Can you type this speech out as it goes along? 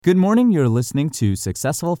Good morning, you're listening to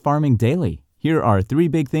Successful Farming Daily. Here are 3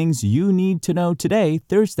 big things you need to know today,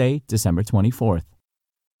 Thursday, December 24th.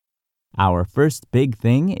 Our first big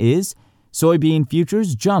thing is soybean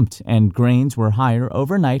futures jumped and grains were higher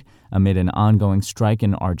overnight amid an ongoing strike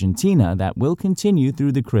in Argentina that will continue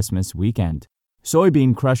through the Christmas weekend.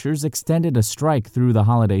 Soybean crushers extended a strike through the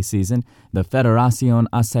holiday season, the Federación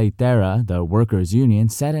Aceitera, the workers' union,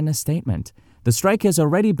 said in a statement. The strike has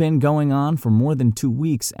already been going on for more than 2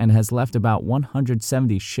 weeks and has left about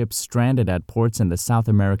 170 ships stranded at ports in the South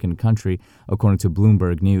American country, according to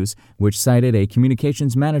Bloomberg News, which cited a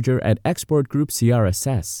communications manager at export group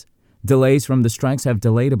CRSS. Delays from the strikes have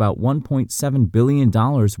delayed about $1.7 billion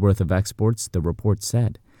worth of exports, the report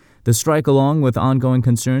said. The strike, along with ongoing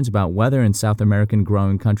concerns about weather in South American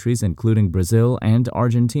growing countries, including Brazil and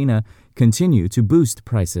Argentina, continue to boost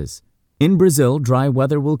prices. In Brazil, dry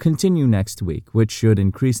weather will continue next week, which should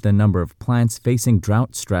increase the number of plants facing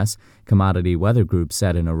drought stress, Commodity Weather Group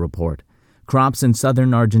said in a report. Crops in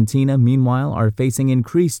southern Argentina, meanwhile, are facing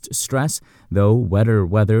increased stress, though wetter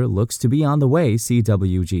weather looks to be on the way,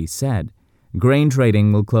 CWG said. Grain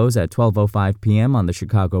trading will close at 12:05 p.m. on the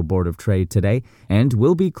Chicago Board of Trade today and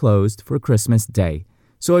will be closed for Christmas Day.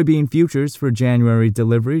 Soybean futures for January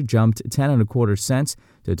delivery jumped 10.25 cents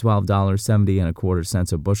to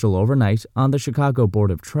 $12.70 a bushel overnight on the Chicago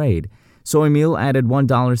Board of Trade. Soy meal added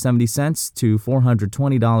 $1.70 to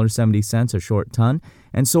 $420.70 a short ton,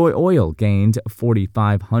 and soy oil gained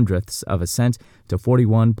 45 hundredths of a cent to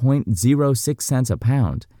 41.06 cents a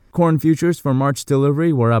pound. Corn futures for March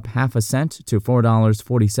delivery were up half a cent to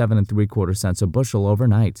 $4.47 a bushel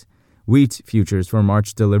overnight. Wheat futures for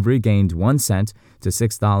March delivery gained 1 cent to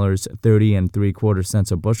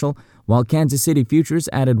 $6.30 a bushel, while Kansas City futures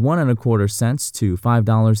added 1.25 cents to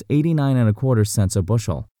 $5.89 a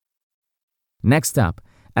bushel. Next up,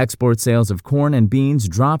 export sales of corn and beans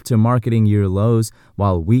dropped to marketing year lows,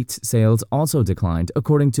 while wheat sales also declined,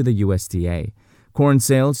 according to the USDA. Corn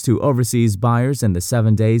sales to overseas buyers in the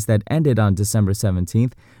 7 days that ended on December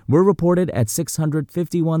 17th were reported at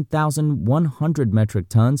 651,100 metric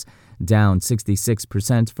tons, down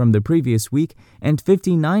 66% from the previous week and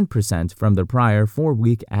 59% from the prior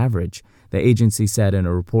 4-week average, the agency said in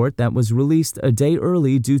a report that was released a day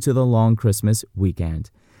early due to the long Christmas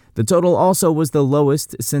weekend. The total also was the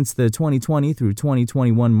lowest since the 2020 through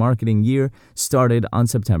 2021 marketing year started on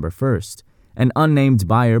September 1st. An unnamed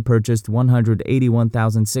buyer purchased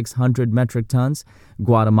 181,600 metric tons.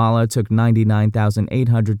 Guatemala took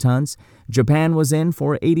 99,800 tons. Japan was in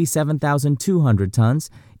for 87,200 tons.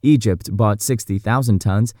 Egypt bought 60,000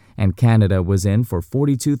 tons. And Canada was in for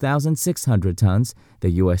 42,600 tons,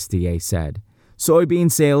 the USDA said.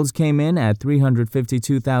 Soybean sales came in at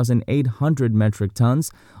 352,800 metric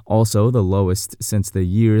tons, also the lowest since the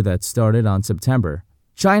year that started on September.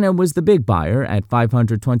 China was the big buyer at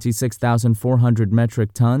 526,400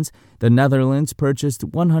 metric tons. The Netherlands purchased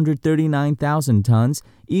 139,000 tons.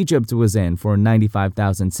 Egypt was in for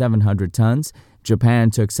 95,700 tons.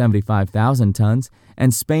 Japan took 75,000 tons.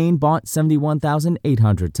 And Spain bought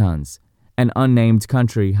 71,800 tons. An unnamed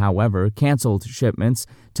country, however, canceled shipments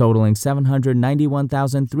totaling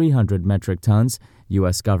 791,300 metric tons,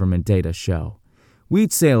 U.S. government data show.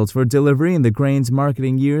 Wheat sales for delivery in the grains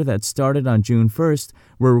marketing year that started on June 1st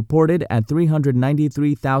were reported at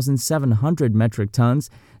 393,700 metric tons,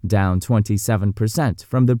 down 27%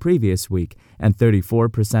 from the previous week and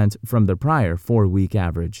 34% from the prior 4-week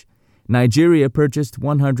average. Nigeria purchased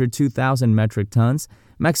 102,000 metric tons,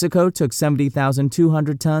 Mexico took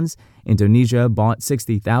 70,200 tons, Indonesia bought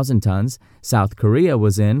 60,000 tons, South Korea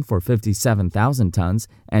was in for 57,000 tons,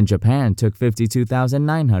 and Japan took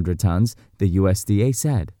 52,900 tons, the USDA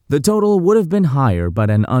said. The total would have been higher,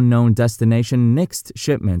 but an unknown destination nixed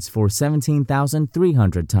shipments for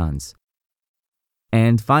 17,300 tons.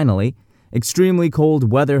 And finally, extremely cold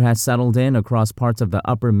weather has settled in across parts of the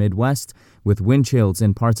upper Midwest, with wind chills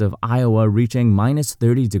in parts of Iowa reaching minus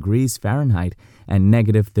 30 degrees Fahrenheit and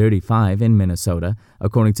negative 35 in Minnesota,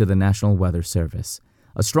 according to the National Weather Service.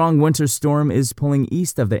 A strong winter storm is pulling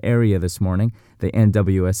east of the area this morning, the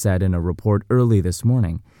NWS said in a report early this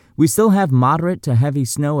morning. We still have moderate to heavy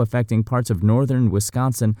snow affecting parts of northern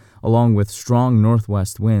Wisconsin, along with strong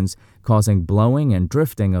northwest winds, causing blowing and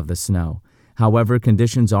drifting of the snow. However,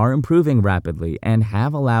 conditions are improving rapidly and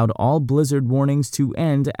have allowed all blizzard warnings to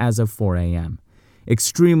end as of 4 a.m.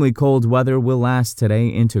 Extremely cold weather will last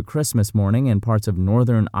today into Christmas morning in parts of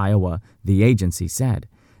northern Iowa, the agency said.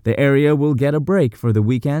 The area will get a break for the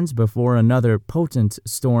weekend before another potent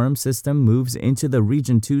storm system moves into the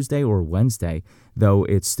region Tuesday or Wednesday, though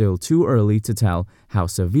it's still too early to tell how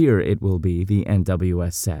severe it will be, the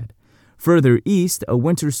NWS said. Further east, a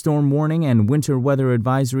winter storm warning and winter weather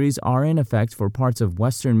advisories are in effect for parts of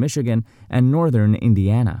western Michigan and northern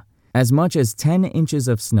Indiana. As much as 10 inches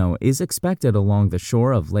of snow is expected along the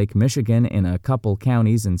shore of Lake Michigan in a couple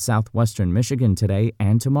counties in southwestern Michigan today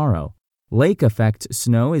and tomorrow. Lake effect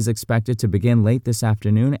snow is expected to begin late this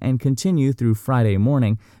afternoon and continue through Friday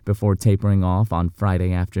morning before tapering off on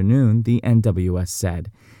Friday afternoon, the NWS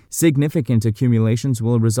said. Significant accumulations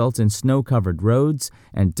will result in snow-covered roads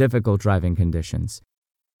and difficult driving conditions.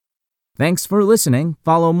 Thanks for listening.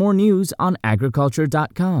 Follow more news on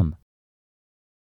agriculture.com.